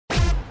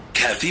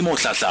Kathy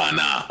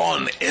Motlatlana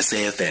on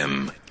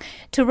SAFM.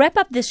 To wrap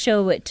up the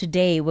show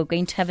today, we're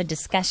going to have a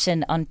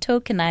discussion on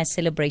tokenized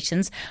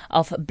celebrations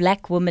of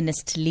Black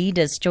womanist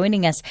leaders.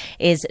 Joining us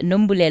is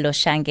Nombulelo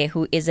Shange,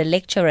 who is a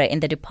lecturer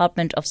in the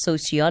Department of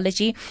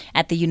Sociology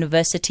at the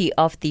University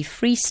of the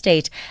Free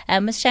State.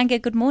 Ms.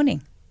 Shange, good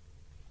morning.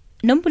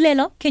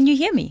 Nombulelo, can you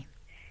hear me?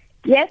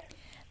 Yes.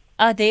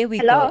 There we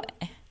Hello.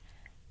 go.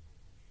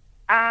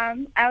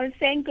 I was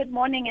saying good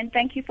morning and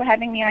thank you for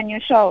having me on your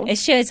show.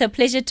 Sure, it's a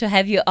pleasure to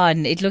have you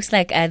on. It looks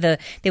like there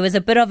was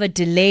a bit of a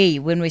delay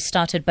when we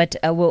started, but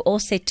we're all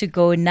set to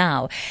go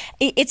now.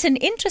 It's an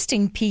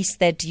interesting piece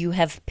that you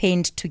have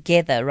penned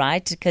together,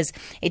 right? Because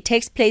it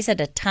takes place at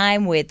a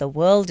time where the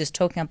world is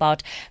talking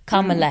about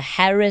Kamala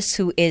Harris,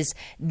 who is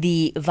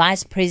the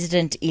vice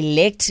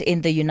president-elect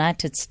in the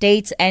United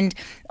States, and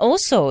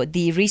also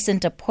the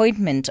recent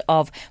appointment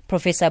of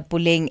Professor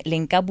Puleng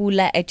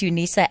Lenkabula at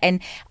UNISA.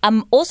 And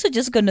I'm also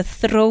just going to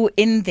throw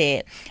in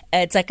there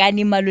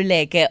Tsakani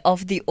Maluleke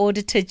of the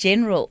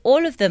Auditor-General.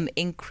 All of them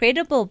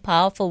incredible,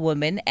 powerful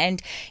women,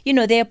 and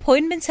their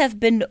appointments have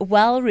been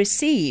well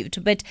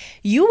received. But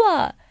you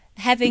are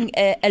having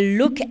a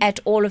look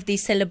at all of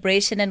these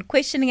celebrations and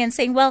questioning and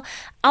saying, well,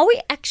 are we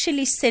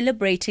actually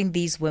celebrating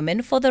these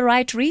women for the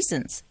right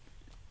reasons?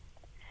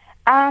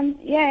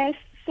 Yes.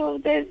 So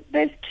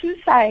there's two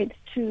sides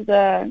to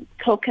the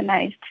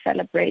tokenized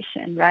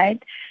celebration,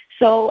 right?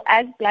 So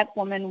as Black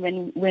women,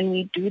 when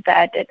we do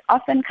that, it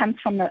often comes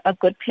from a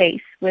good place.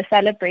 We're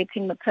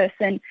celebrating the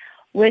person.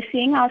 We're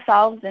seeing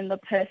ourselves in the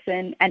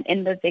person and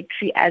in the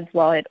victory as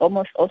well. It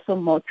almost also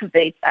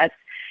motivates us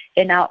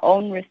in our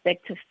own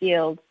respective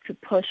fields to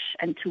push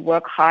and to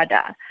work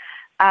harder.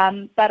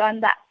 But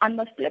on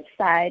the flip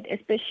side,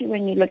 especially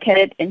when you look at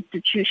it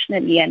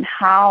institutionally and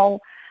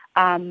how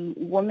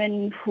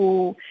women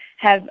who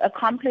have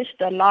accomplished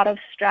a lot of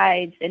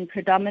strides in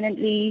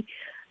predominantly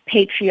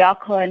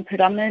patriarchal and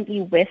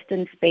predominantly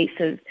Western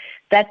spaces,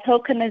 that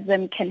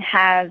tokenism can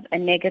have a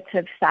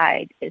negative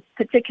side, it's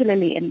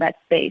particularly in that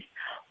space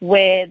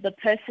where the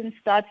person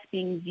starts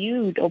being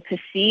viewed or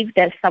perceived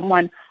as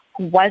someone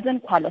who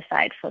wasn't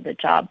qualified for the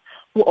job,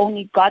 who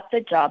only got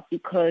the job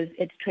because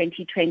it's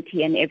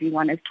 2020 and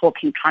everyone is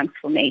talking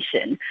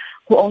transformation,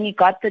 who only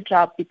got the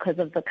job because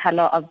of the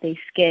color of their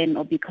skin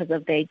or because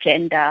of their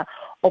gender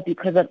or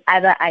because of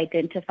other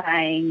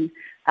identifying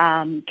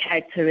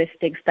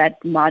characteristics that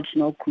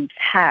marginal groups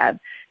have.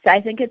 So I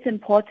think it's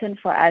important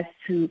for us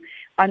to,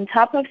 on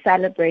top of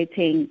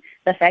celebrating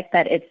the fact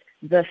that it's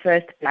the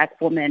first Black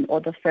woman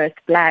or the first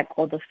Black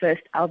or the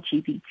first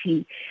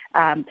LGBT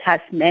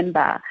plus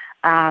member,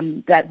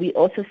 that we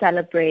also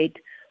celebrate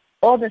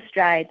all the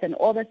strides and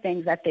all the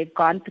things that they've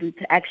gone through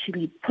to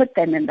actually put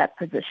them in that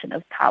position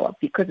of power,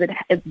 because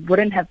it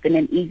wouldn't have been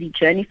an easy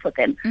journey for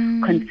them,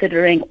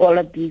 considering all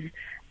of these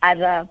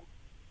other,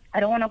 I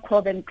don't want to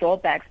call them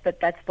drawbacks, but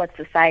that's what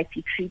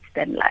society treats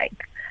them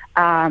like.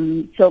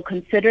 So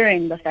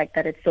considering the fact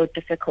that it's so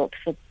difficult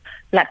for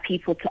Black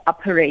people to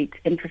operate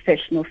in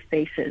professional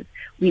spaces,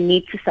 we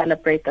need to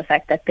celebrate the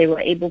fact that they were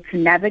able to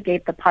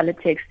navigate the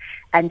politics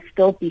and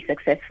still be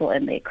successful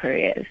in their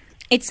careers.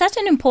 It's such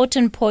an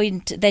important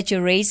point that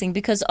you're raising,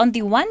 because on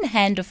the one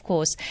hand, of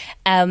course,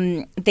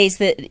 there's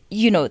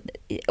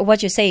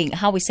what you're saying,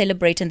 how we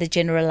celebrate and the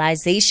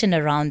generalization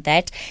around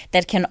that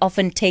can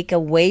often take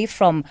away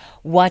from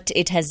what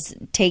it has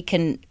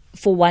taken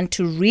for one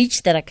to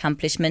reach that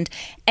accomplishment.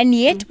 And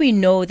yet we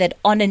know that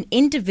on an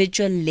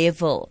individual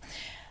level,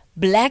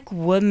 Black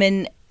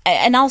women,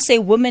 and I'll say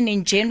women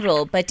in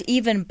general, but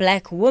even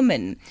Black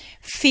women,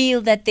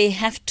 feel that they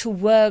have to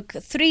work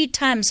 3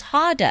 times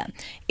harder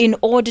in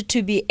order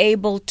to be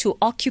able to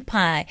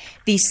occupy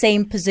these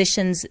same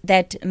positions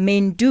that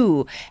men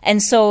do.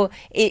 And so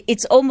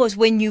it's almost,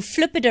 when you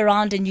flip it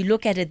around and you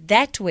look at it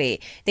that way,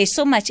 there's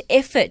so much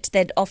effort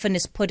that often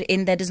is put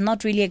in that is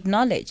not really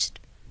acknowledged.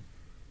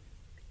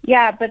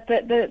 Yeah, but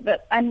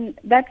and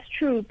that's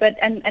true, but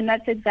and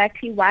that's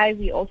exactly why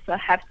we also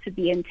have to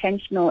be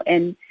intentional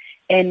in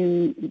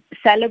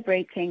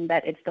celebrating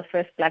that it's the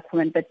first Black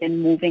woman, but then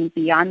moving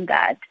beyond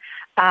that,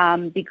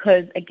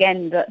 because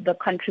again, the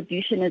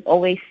contribution is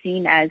always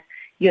seen as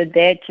you're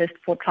there just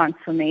for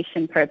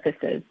transformation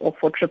purposes or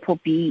for triple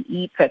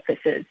BE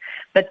purposes.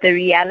 But the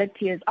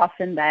reality is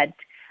often that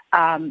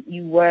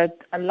you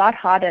work a lot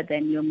harder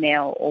than your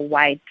male or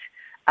white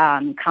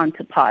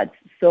counterparts.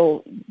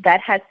 So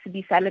that has to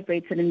be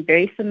celebrated in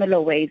very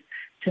similar ways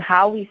to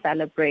how we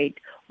celebrate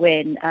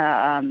when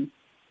a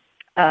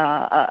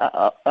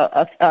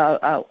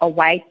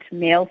white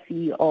male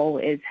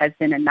CEO has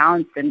been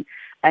announced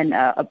and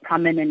a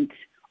prominent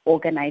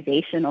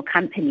organization or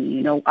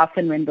company.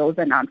 Often when those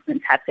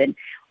announcements happen,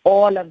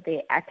 all of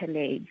their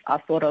accolades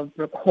are sort of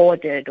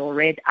recorded or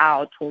read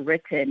out or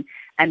written,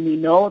 and we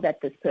know that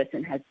this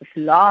person has this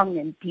long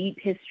and deep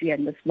history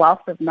and this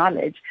wealth of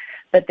knowledge.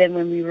 But then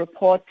when we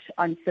report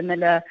on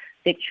similar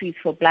victories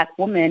for Black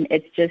women,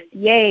 it's just,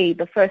 yay,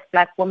 the first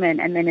Black woman,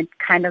 and then it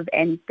kind of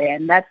ends there,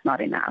 and that's not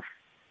enough.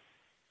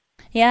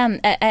 Yeah,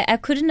 I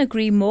couldn't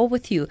agree more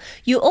with you.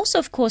 You also,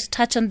 of course,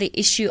 touch on the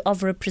issue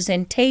of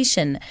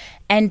representation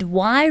and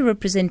why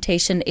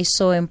representation is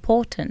so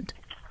important.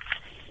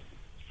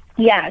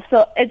 Yeah,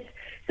 so it's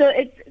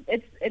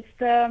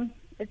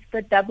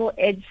the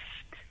double-edged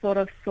sort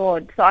of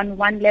sword. So on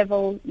one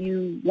level,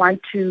 you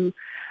want to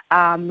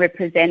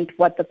represent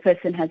what the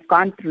person has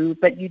gone through,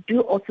 but you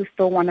do also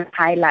still want to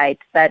highlight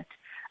that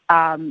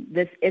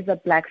this is a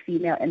black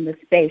female in the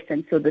space,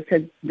 and so this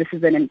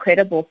is an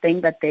incredible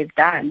thing that they've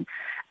done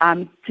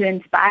to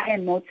inspire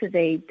and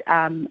motivate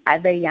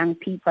other young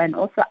people and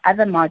also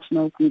other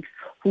marginal groups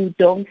who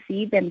don't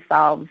see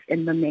themselves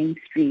in the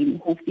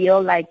mainstream, who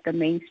feel like the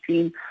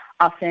mainstream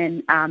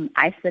often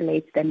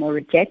isolates them or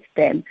rejects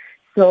them.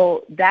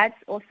 So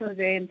that's also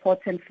very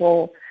important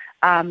for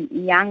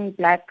young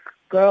black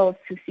girls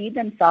to see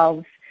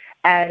themselves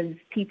as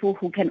people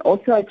who can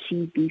also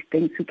achieve these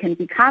things, who can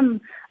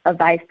become a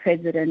vice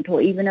president or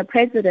even a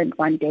president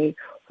one day,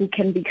 who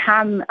can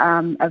become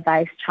a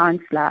vice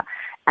chancellor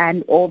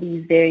and all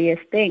these various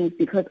things.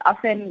 Because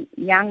often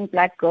young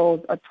black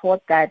girls are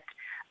taught that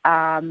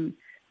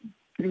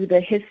through the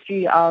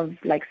history of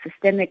like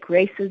systemic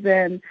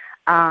racism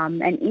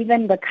and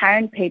even the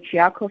current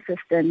patriarchal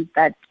systems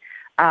that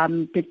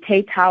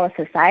dictate how a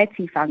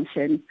society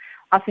functions,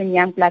 often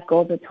young black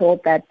girls are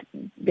told that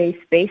their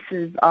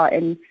spaces are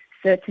in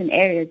certain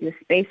areas, your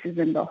spaces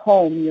in the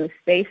home, your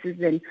spaces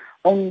in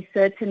only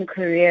certain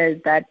careers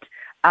that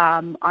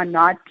are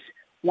not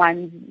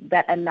ones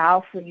that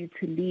allow for you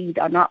to lead,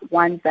 are not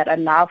ones that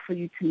allow for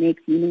you to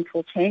make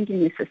meaningful change in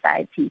your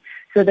society.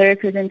 So the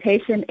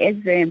representation is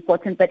very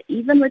important. But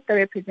even with the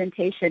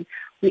representation,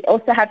 we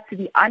also have to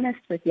be honest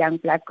with young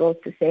black girls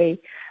to say,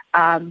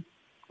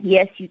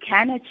 yes, you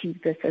can achieve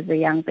this as a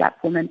young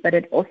black woman, but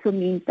it also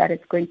means that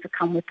it's going to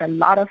come with a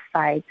lot of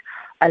fight,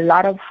 a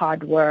lot of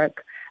hard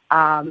work,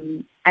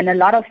 and a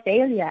lot of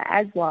failure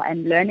as well,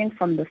 and learning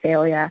from the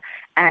failure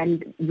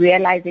and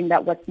realizing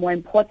that what's more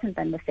important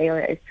than the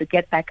failure is to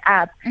get back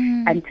up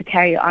and to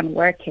carry on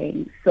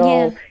working.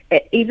 So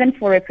even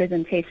for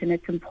representation,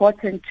 it's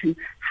important to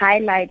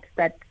highlight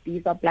that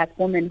these are black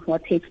women who are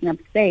taking up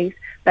space,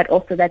 but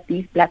also that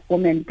these black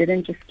women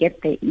didn't just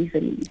get there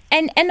easily.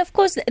 And of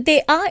course,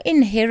 there are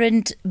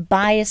inherent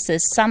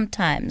biases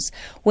sometimes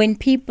when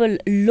people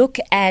look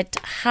at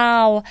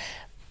how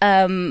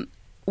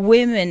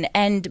women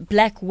and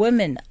black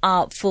women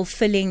are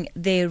fulfilling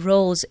their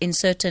roles in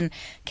certain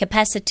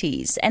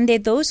capacities. And there are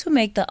those who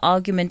make the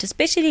argument,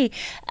 especially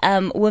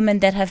women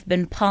that have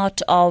been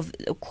part of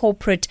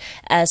corporate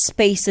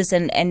spaces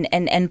and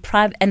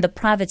the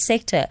private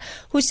sector,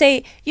 who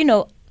say, you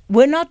know,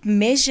 we're not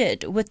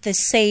measured with the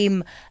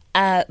same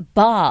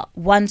bar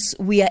once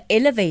we are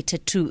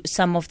elevated to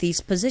some of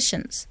these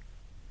positions.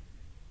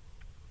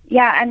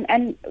 Yeah,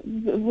 and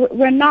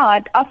we're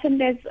not. Often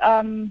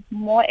there's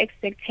more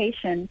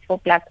expectation for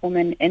black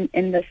women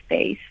in the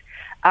space.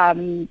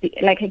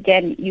 Like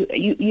again,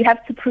 you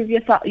have to prove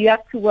yourself. You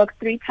have to work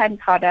 3 times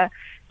harder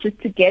just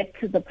to get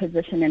to the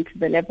position and to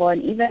the level.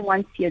 And even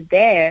once you're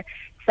there,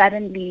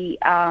 suddenly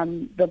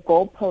the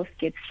goalpost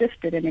gets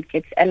shifted and it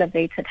gets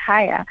elevated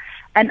higher.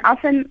 And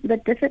often the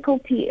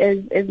difficulty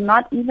is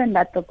not even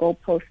that the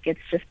goalpost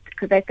gets shifted,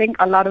 because I think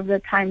a lot of the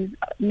times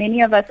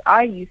many of us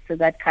are used to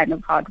that kind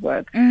of hard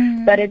work.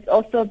 But it's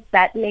also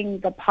battling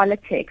the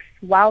politics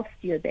whilst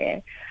you're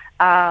there,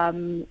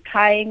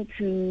 trying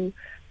to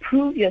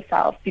prove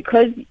yourself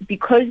because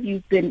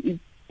you've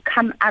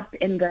come up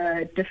in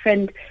the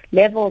different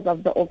levels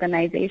of the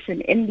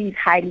organization in these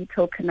highly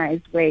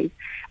tokenized ways,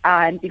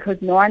 and because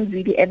no one's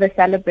really ever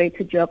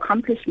celebrated your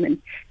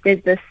accomplishments.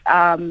 There's this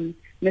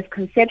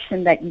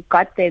misconception that you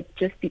got there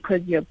just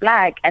because you're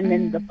black, and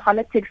then the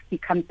politics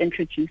becomes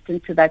introduced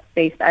into that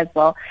space as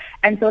well.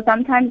 And so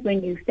sometimes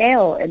when you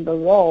fail in the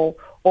role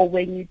or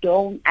when you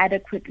don't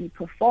adequately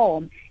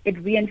perform, it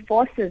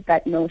reinforces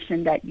that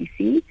notion that you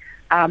see,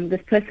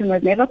 this person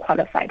was never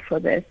qualified for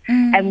this.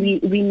 And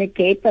we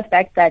negate the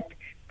fact that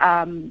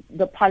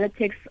the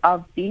politics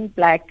of being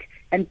black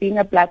and being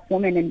a black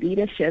woman in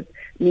leadership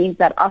means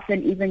that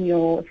often even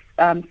your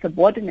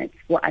subordinates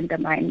will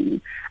undermine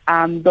you.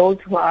 Those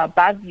who are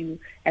above you,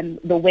 and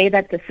the way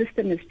that the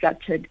system is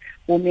structured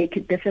will make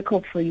it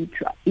difficult for you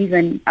to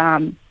even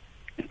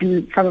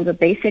do some of the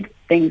basic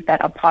things that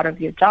are part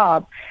of your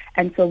job.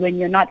 And so when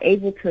you're not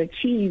able to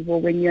achieve, or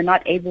when you're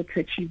not able to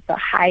achieve the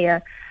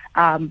higher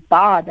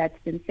bar that's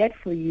been set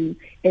for you,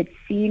 it's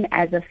seen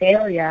as a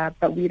failure,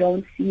 but we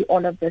don't see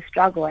all of the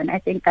struggle. And I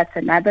think that's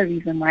another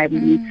reason why we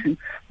need to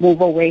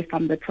move away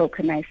from the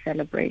tokenized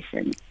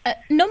celebration.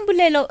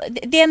 Nombulelo,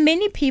 there are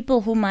many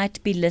people who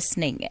might be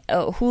listening,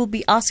 who will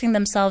be asking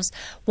themselves,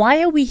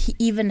 why are we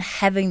even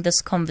having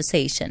this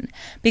conversation?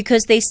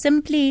 Because they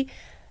simply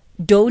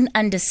don't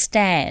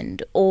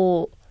understand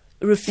or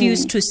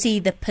refuse to see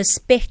the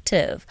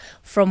perspective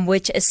from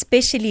which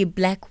especially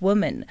black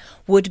women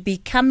would be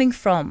coming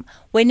from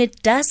when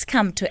it does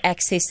come to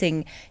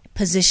accessing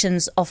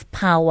positions of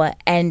power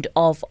and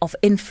of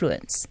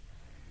influence.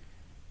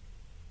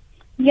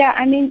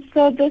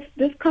 So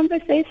this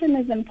conversation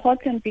is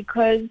important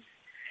because,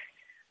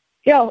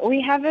 Yeah,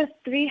 we have a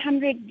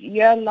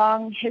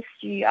 300-year-long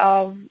history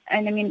of,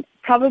 and I mean,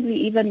 probably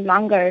even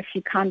longer if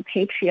you count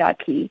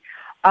patriarchy,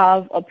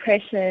 of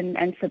oppression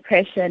and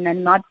suppression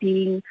and not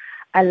being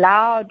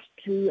allowed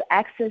to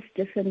access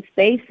different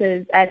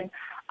spaces and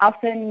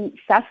often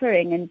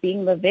suffering and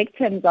being the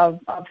victims of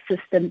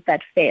systems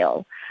that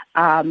fail.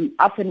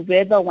 Often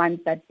we're the ones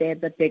that bear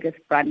the biggest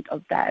brunt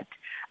of that.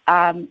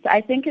 So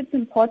I think it's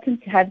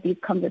important to have these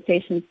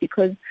conversations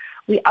because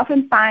we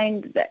often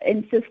find that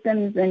in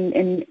systems and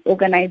in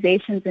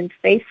organizations and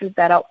spaces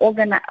that are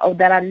organized or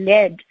that are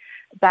led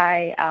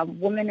by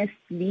womanist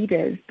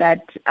leaders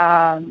that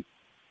are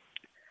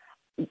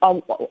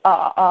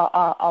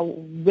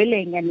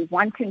willing and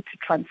wanting to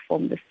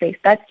transform the space.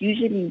 That's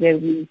usually where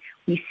we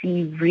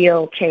see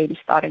real change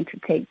starting to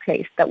take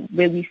place,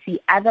 where we see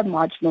other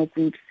marginal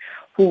groups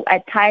who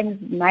at times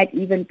might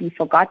even be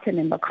forgotten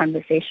in the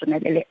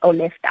conversation or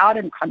left out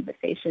in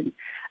conversation.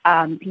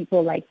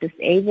 People like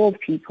disabled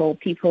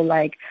people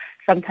like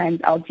sometimes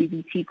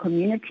LGBT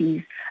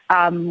communities.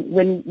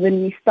 When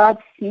we start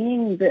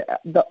seeing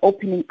the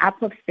opening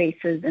up of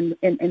spaces in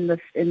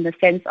the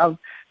sense of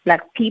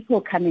Black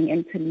people coming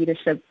into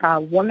leadership,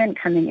 women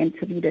coming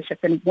into leadership,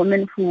 and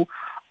women who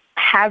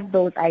have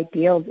those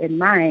ideals in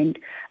mind,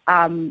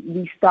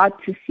 we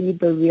start to see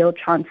the real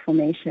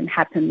transformation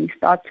happen. We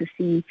start to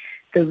see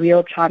the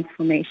real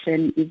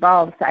transformation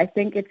evolve. So I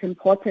think it's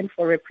important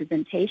for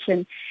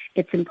representation,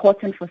 it's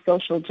important for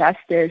social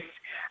justice,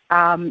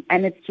 and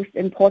it's just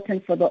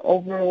important for the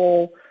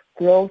overall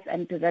growth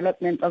and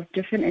development of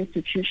different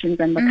institutions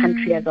and the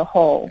country as a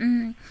whole.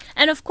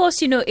 And of course,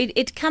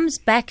 it comes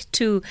back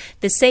to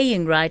the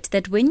saying, right,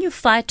 that when you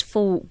fight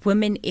for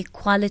women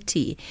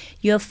equality,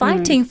 you're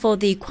fighting for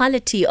the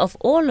equality of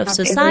all of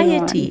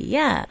society.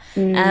 Everyone.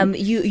 Yeah.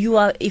 You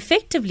are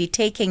effectively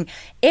taking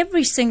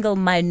every single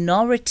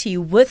minority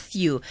with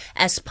you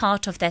as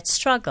part of that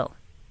struggle.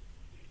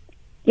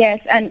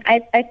 Yes, and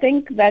I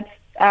think that's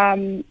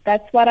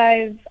what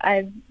I've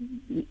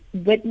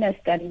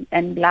witnessed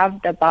and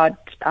loved about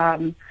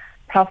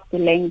Prof.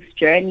 Puleng's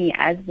journey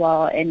as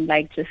well, in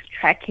like just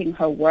tracking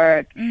her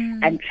work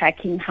and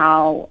tracking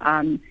how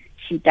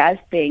she does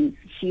things.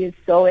 She is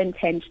so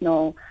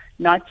intentional,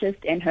 not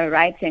just in her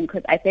writing,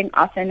 because I think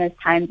often at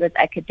times with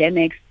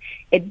academics,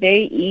 it's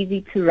very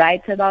easy to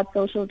write about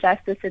social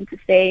justice and to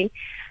say,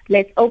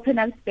 let's open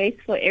up space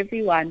for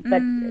everyone.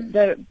 But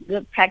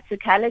the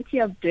practicality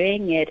of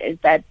doing it is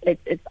that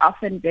it's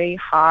often very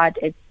hard.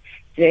 It's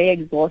very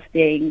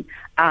exhausting.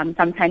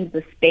 Sometimes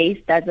the space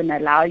doesn't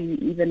allow you,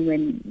 even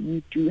when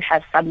you do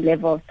have some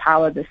level of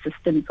power, the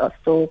systems are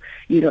so,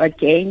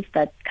 against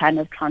that kind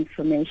of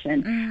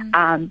transformation.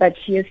 But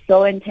she is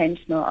so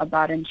intentional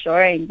about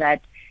ensuring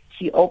that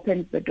she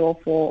opens the door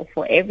for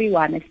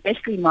everyone,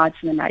 especially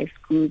marginalized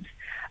groups.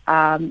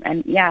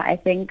 And yeah, I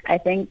think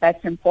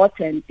that's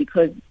important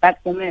because Black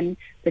women,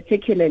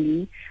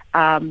 particularly,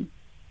 when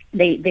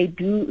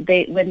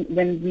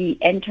we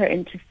enter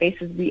into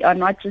spaces, we're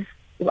not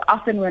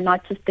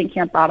just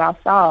thinking about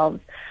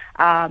ourselves.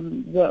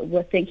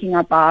 We're thinking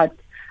about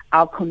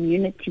our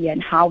community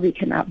and how we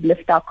can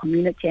uplift our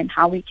community and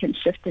how we can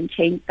shift and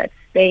change that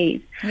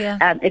space.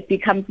 Yeah. It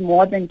becomes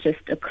more than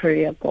just a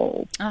career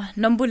goal.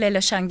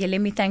 Nombulelo Shange,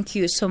 let me thank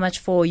you so much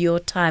for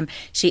your time.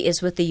 She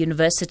is with the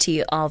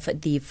University of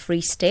the Free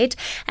State.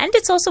 And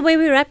it's also where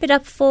we wrap it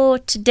up for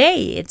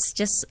today. It's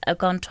just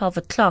gone 12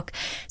 o'clock.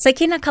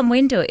 Tsakani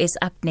Maluleke is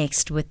up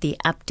next with the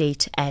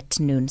update at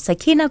noon.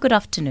 Tsakani, good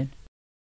afternoon.